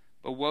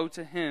 But woe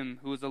to him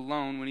who is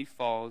alone when he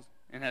falls,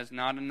 and has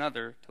not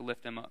another to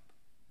lift him up.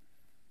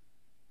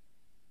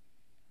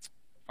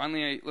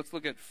 Finally, let's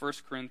look at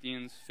 1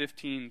 Corinthians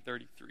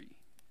 15:33.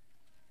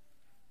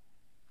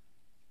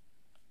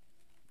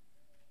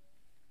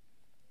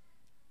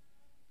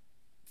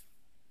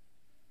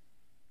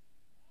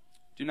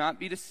 Do not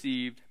be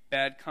deceived.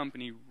 Bad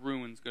company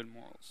ruins good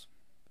morals.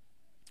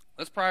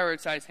 Let's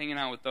prioritize hanging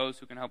out with those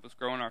who can help us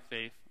grow in our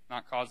faith,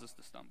 not cause us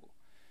to stumble.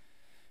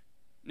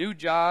 New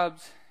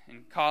jobs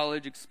and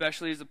college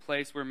especially is a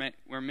place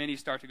where many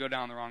start to go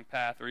down the wrong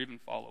path or even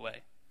fall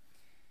away.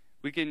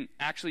 We can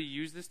actually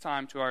use this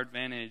time to our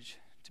advantage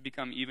to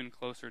become even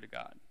closer to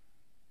God.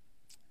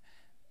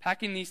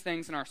 Packing these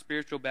things in our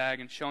spiritual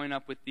bag and showing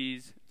up with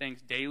these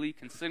things daily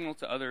can signal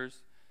to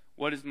others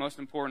what is most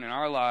important in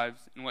our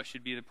lives and what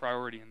should be the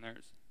priority in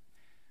theirs.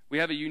 We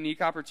have a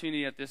unique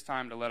opportunity at this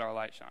time to let our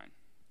light shine.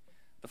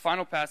 The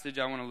final passage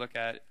I want to look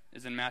at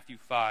is in Matthew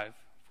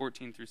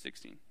 5:14 through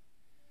 16.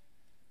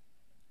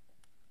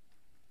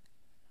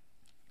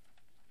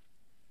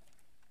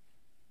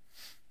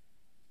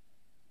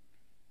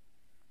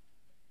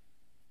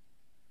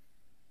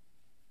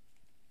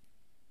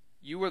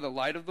 You are the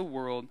light of the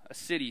world. A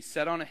city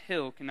set on a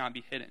hill cannot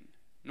be hidden,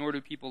 nor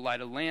do people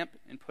light a lamp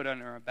and put it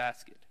under a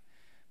basket,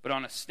 but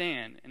on a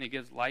stand, and it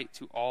gives light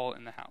to all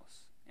in the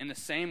house. In the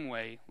same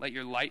way, let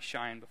your light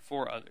shine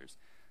before others,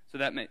 so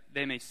that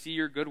they may see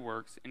your good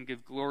works and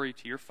give glory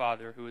to your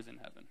Father who is in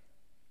heaven.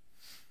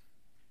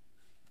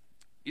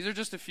 These are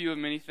just a few of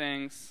many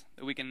things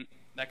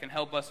that can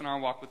help us in our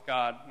walk with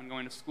God when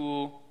going to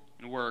school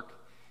and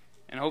work.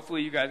 And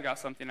hopefully you guys got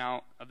something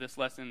out of this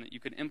lesson that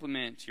you could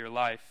implement to your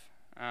life.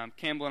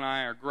 Campbell and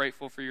I are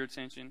grateful for your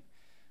attention.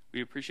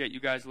 We appreciate you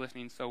guys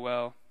listening so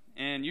well.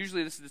 And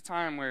usually this is the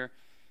time where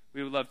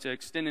we would love to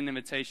extend an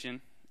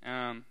invitation.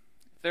 If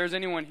there's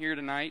anyone here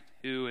tonight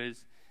who would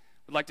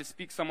like to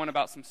speak to someone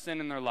about some sin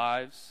in their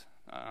lives,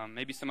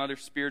 maybe some other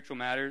spiritual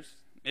matters,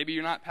 maybe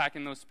you're not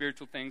packing those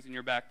spiritual things in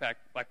your backpack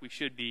like we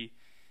should be,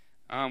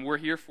 we're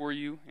here for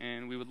you,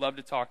 and we would love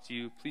to talk to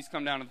you. Please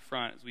come down to the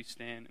front as we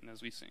stand and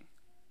as we sing.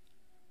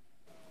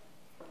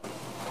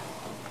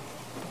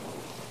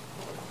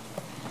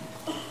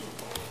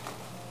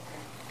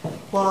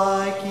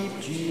 Why keep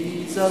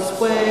Jesus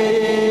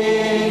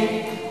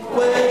waiting,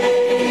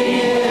 waiting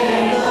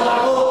in the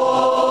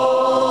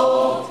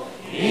cold?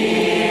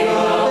 He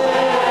will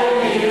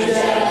bear you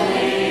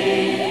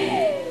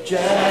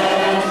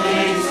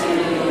gently to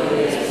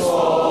his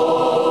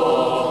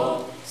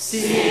soul.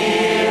 See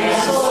your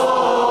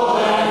soul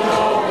and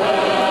open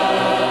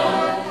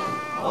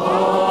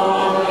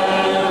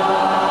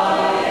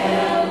eye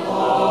and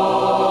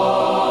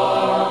Lord.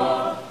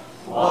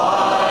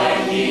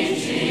 Why keep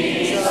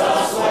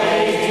Jesus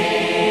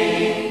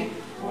waiting,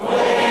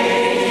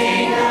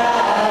 waiting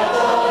at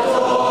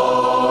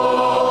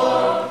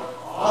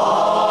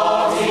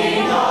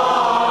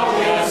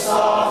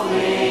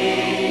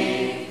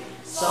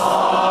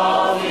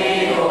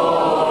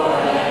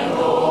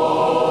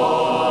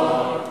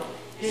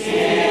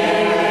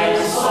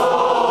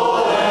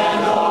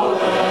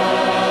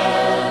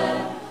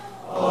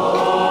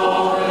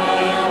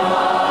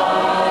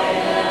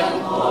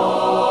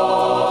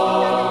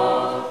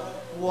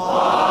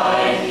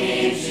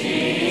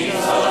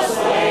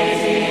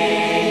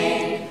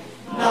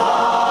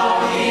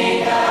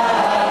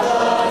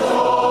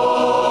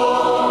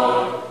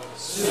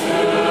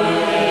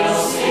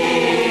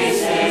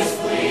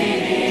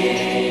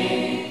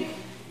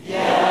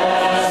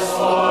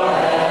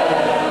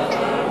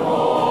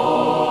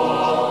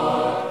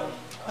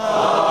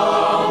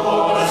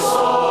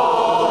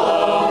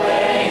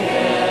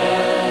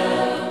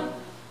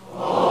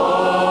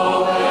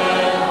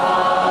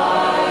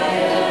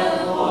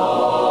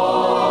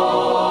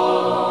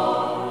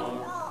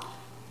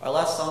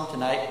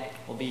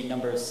be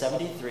number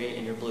 73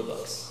 in your blue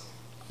books,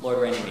 Lord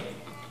Reign in Me.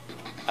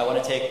 I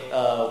want to take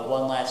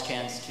one last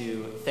chance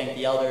to thank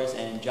the elders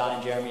and John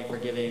and Jeremy for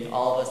giving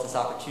all of us this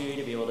opportunity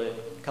to be able to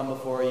come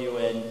before you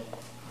and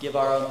give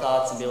our own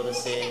thoughts and be able to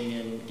sing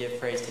and give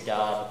praise to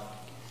God.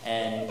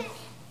 And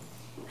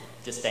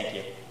just thank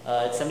you.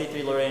 It's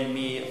 73, Lord Reign in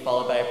Me,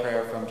 followed by a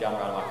prayer from John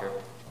Rademacher.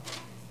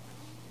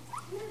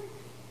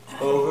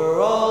 Over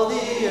all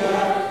the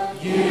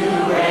earth, you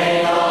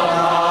reign on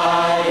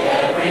high,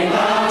 every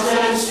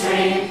mountain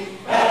stream,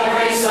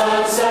 every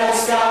sunset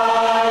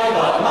sky,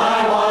 but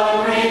my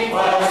one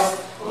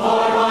request,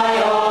 Lord,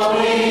 my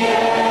only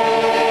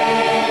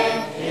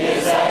aim,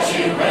 is that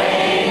you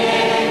reign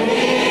in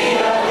me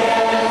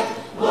again.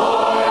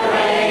 Lord,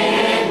 reign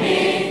in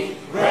me,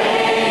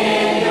 reign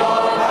in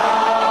your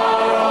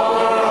power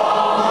over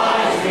all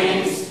my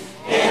dreams.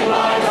 In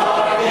my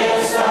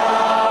darkest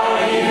hour,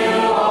 you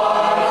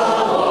are the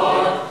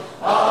Lord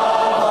of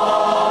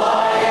all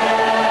I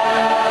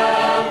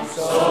am.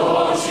 So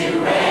won't you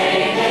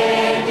reign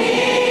in me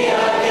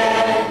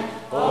again,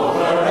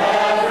 over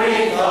every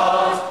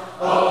thought,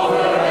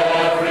 over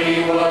every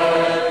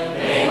word.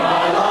 May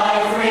my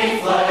life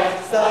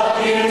reflect the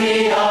beauty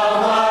of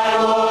my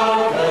Lord,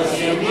 'cause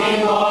you mean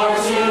more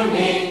to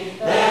me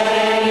than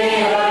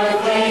any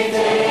earthly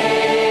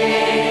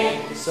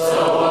thing. So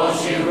won't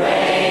you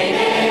reign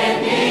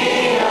in me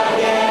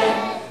again,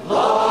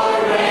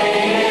 Lord,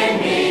 reign in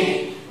me,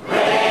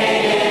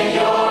 reign in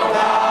your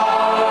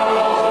power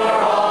over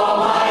all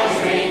my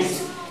dreams.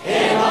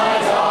 In my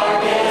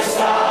darkest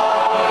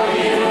hour,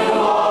 you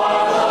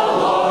are the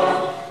Lord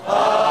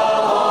of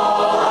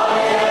all I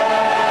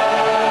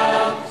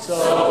am. So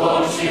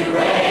won't you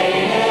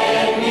reign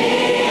in me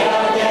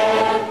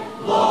again,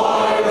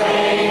 Lord,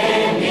 reign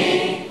in me,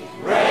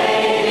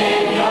 reign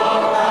in your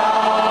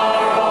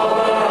power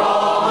over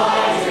all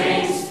my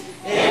dreams.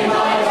 In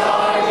my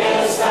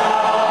darkest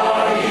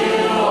hour, you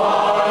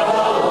are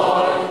the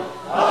Lord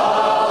of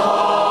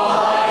all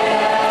I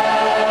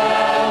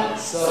am.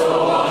 So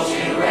won't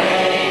you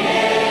reign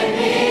in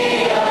me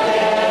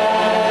again?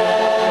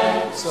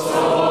 So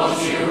won't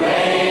you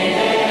reign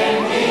in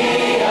me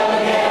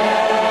again?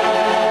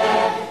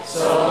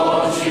 So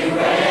won't you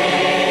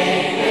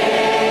reign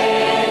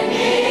in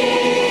me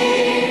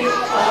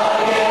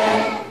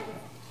again?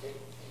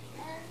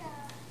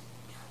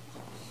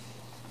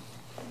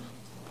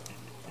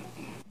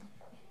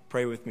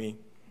 Pray with me.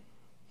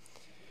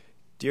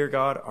 Dear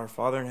God, our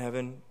Father in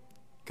heaven,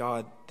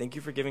 God, thank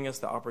you for giving us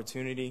the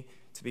opportunity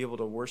to be able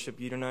to worship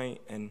you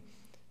tonight, and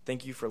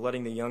thank you for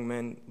letting the young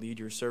men lead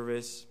your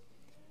service.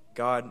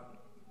 God,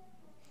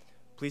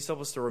 please help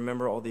us to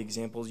remember all the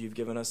examples you've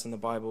given us in the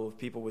Bible of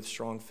people with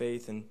strong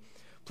faith, and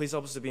please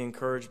help us to be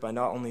encouraged by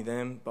not only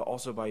them, but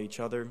also by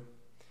each other.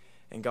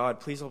 And God,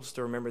 please help us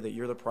to remember that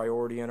you're the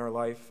priority in our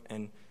life,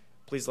 and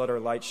please let our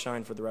light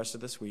shine for the rest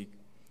of this week.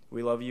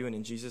 We love you, and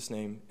in Jesus'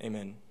 name,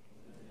 amen.